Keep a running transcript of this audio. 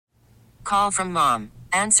call from mom.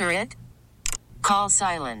 Answer it. Call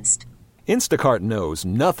silenced. Instacart knows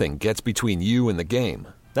nothing gets between you and the game.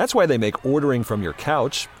 That's why they make ordering from your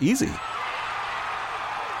couch easy.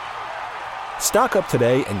 Stock up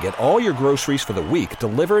today and get all your groceries for the week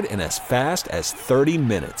delivered in as fast as 30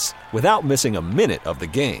 minutes without missing a minute of the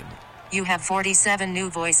game. You have 47 new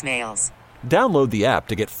voicemails. Download the app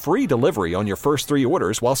to get free delivery on your first 3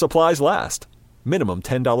 orders while supplies last. Minimum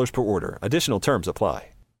 $10 per order. Additional terms apply.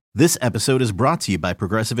 This episode is brought to you by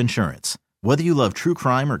Progressive Insurance. Whether you love true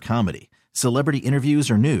crime or comedy, celebrity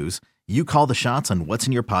interviews or news, you call the shots on what's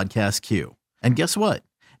in your podcast queue. And guess what?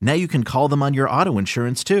 Now you can call them on your auto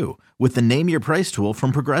insurance too with the Name Your Price tool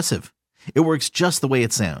from Progressive. It works just the way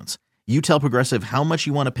it sounds. You tell Progressive how much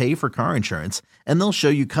you want to pay for car insurance, and they'll show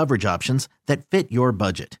you coverage options that fit your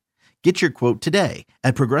budget. Get your quote today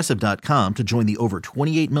at Progressive.com to join the over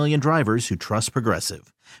 28 million drivers who trust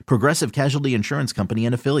Progressive. Progressive Casualty Insurance Company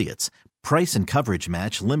and Affiliates. Price and coverage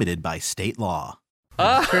match limited by state law.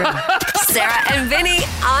 Sarah and Vinny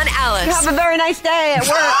on Alice. You have a very nice day at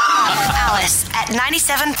work. Alice at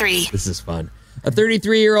 97.3. This is fun. A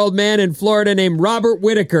 33-year-old man in Florida named Robert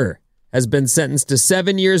Whitaker has been sentenced to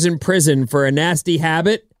 7 years in prison for a nasty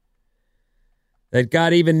habit that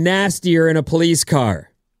got even nastier in a police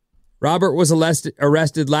car. Robert was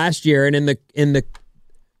arrested last year, and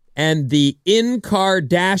the in-car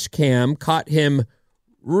dash cam caught him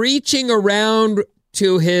reaching around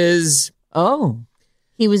to his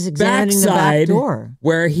he was examining the back door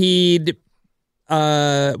where he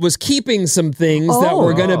was keeping some things that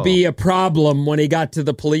were going to be a problem when he got to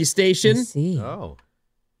the police station. I see. Oh.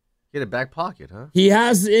 He had a back pocket, huh? He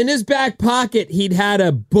has in his back pocket, he'd had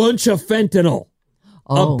a bunch of fentanyl.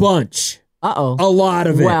 A bunch. Uh-oh. A lot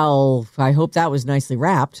of it. Well, I hope that was nicely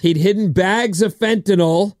wrapped. He'd hidden bags of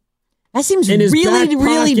fentanyl. That seems in his really, back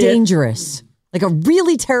really pocket. Like a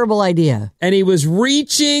really terrible idea. And he was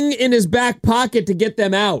reaching in his back pocket to get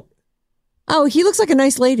them out. Oh, he looks like a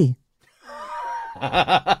nice lady.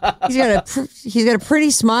 He's got a pretty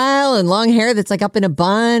smile and long hair that's like up in a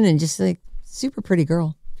bun and just like super pretty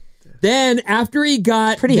girl. Then after he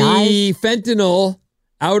got the fentanyl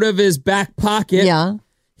out of his back pocket,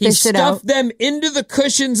 he stuffed them into the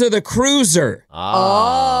cushions of the cruiser.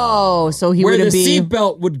 So he where would the be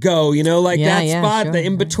seatbelt would go, that spot, the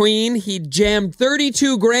in between. He jammed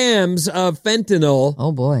 32 grams of fentanyl.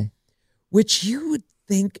 Oh boy! Which you would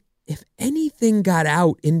think, if anything got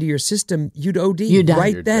out into your system, you'd OD. You'd die.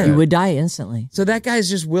 Right then. You would die instantly. So that guy's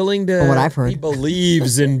just willing to. From what I've heard, he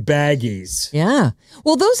believes in baggies. Yeah.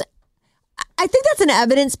 Well, I think that's an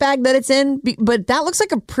evidence bag that it's in, but that looks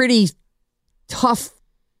like a pretty tough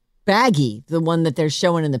baggie, the one that they're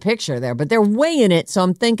showing in the picture there. But they're weighing it, so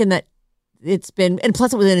I'm thinking that it's been, and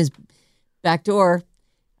plus it was in his back door.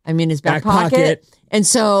 I mean, his back pocket. And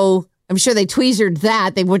so I'm sure they tweezered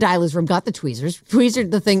that. They would Isla's room, got the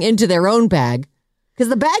tweezered the thing into their own bag because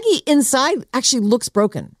the baggie inside actually looks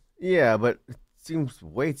broken. Yeah, but it seems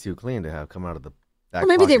way too clean to have come out of the back Or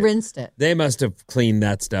maybe pocket. they rinsed it. They must have cleaned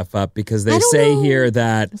that stuff up because they say here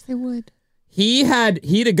that yes, they would. He'd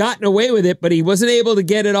have gotten away with it, but he wasn't able to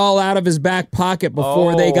get it all out of his back pocket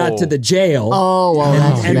before they got to the jail. Oh, well,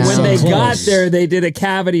 that's and bad. when they got there, they did a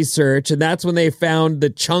cavity search, and that's when they found the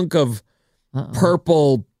chunk of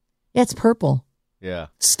purple. Yeah, it's purple. Yeah.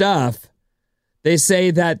 Stuff. They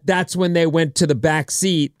say that's when they went to the back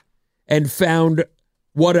seat and found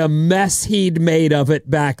what a mess he'd made of it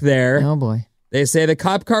back there. Oh boy. They say the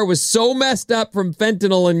cop car was so messed up from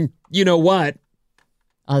fentanyl and you know what?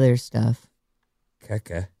 Other stuff.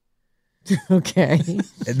 Caca. Okay.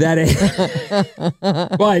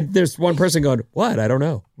 Well, there's one person going, what? I don't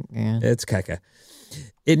know. Yeah. It's caca.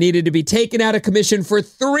 It needed to be taken out of commission for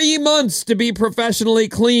 3 months to be professionally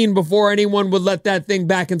clean before anyone would let that thing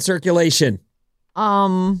back in circulation.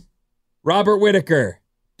 Robert Whitaker,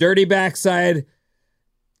 dirty backside.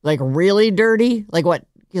 Like really dirty? Like what?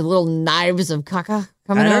 Little knives of caca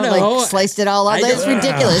coming out? Like sliced it all up? That's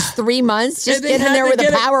ridiculous. 3 months? Just get in there with a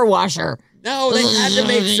power washer. No, they had to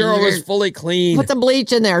make sure it was fully clean. Put some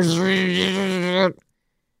bleach in there.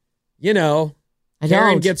 You know,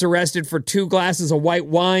 Karen gets arrested for 2 glasses of white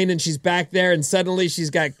wine and she's back there and suddenly she's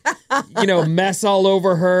got, mess all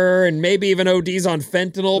over her and maybe even ODs on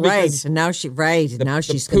fentanyl. Right. And now she's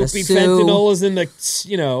going to sue. Poopy fentanyl is in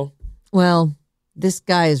the, Well, this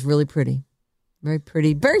guy is really pretty. Very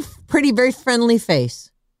pretty. Very pretty, very friendly face.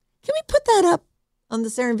 Can we put that up on the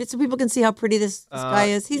Serendipity so people can see how pretty this guy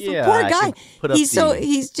is? He's a poor guy.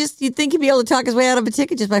 You'd think he'd be able to talk his way out of a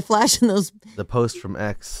ticket just by flashing the post from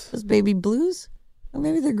X. Those baby blues. Or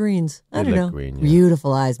maybe they're greens. I They don't look know. green, yeah.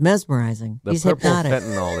 Beautiful eyes, mesmerizing. The He's purple hypnotic.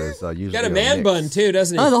 fentanyl is usually Got a man bun too,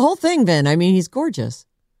 doesn't he? Oh, the whole thing, Vin. I mean, he's gorgeous.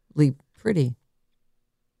 Pretty.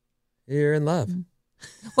 You're in love.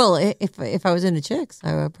 Well, if I was into chicks,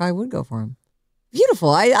 I probably would go for him. Beautiful.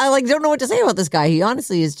 I like don't know what to say about this guy. He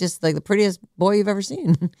honestly is just like the prettiest boy you've ever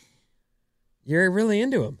seen. You're really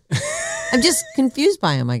into him. I'm just confused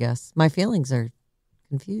by him, I guess. My feelings are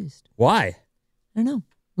confused. Why? I don't know.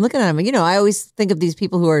 I'm looking at him. You know, I always think of these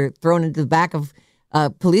people who are thrown into the back of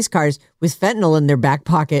police cars with fentanyl in their back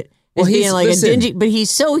pocket as being like a dingy. But he's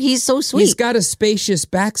so sweet. He's got a spacious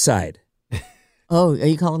backside. Oh, are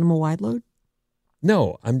you calling him a wide load?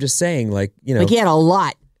 No, I'm just saying, like, you know. Like he had a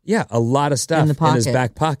lot. Yeah, a lot of stuff in his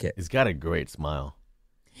back pocket. He's got a great smile.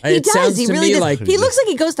 He It does. sounds He to really me does. like He looks like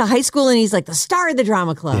he goes to high school and he's like the star of the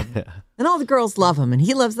drama club. And all the girls love him and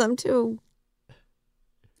he loves them too.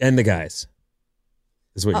 And the guys,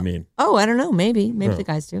 is what you mean. Oh, I don't know. Maybe the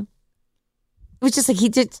guys do. It was just like he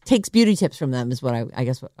just takes beauty tips from them is what I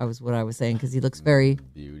guess what I was saying because he looks very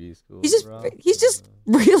Beauty school. he's just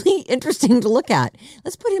really interesting to look at.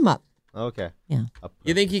 Let's put him up. Okay. Yeah.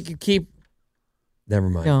 You think he could keep? Never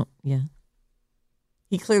mind. Don't. Yeah.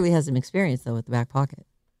 He clearly has some experience though with the back pocket.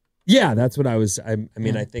 Yeah, that's what I was. I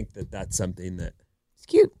mean, I think that's something that. It's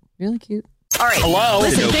cute. Really cute. All right. Hello?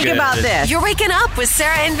 Listen, No think good. about this. You're waking up with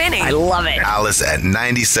Sarah and Vinny. I love it. Alice at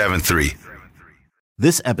 97.3.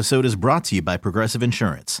 This episode is brought to you by Progressive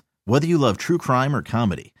Insurance. Whether you love true crime or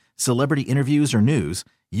comedy, celebrity interviews or news,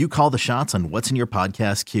 you call the shots on what's in your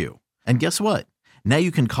podcast queue. And guess what? Now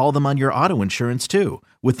you can call them on your auto insurance too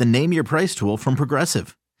with the Name Your Price tool from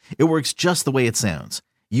Progressive. It works just the way it sounds.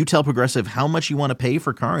 You tell Progressive how much you want to pay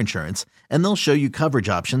for car insurance, and they'll show you coverage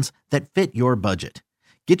options that fit your budget.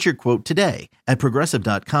 Get your quote today at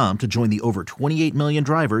Progressive.com to join the over 28 million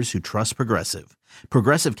drivers who trust Progressive.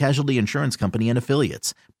 Progressive Casualty Insurance Company and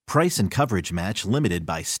Affiliates. Price and coverage match limited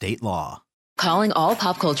by state law. Calling all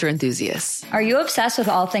pop culture enthusiasts. Are you obsessed with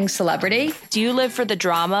all things celebrity? Do you live for the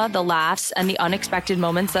drama, the laughs, and the unexpected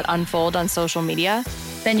moments that unfold on social media?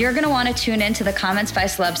 Then you're going to want to tune in to the Comments by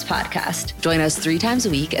Celebs podcast. Join us 3 times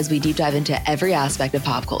a week as we deep dive into every aspect of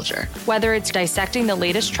pop culture. Whether it's dissecting the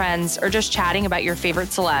latest trends or just chatting about your favorite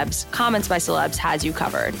celebs, Comments by Celebs has you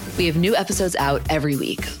covered. We have new episodes out every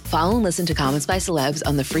week. Follow and listen to Comments by Celebs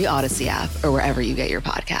on the free Odyssey app or wherever you get your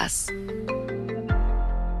podcasts.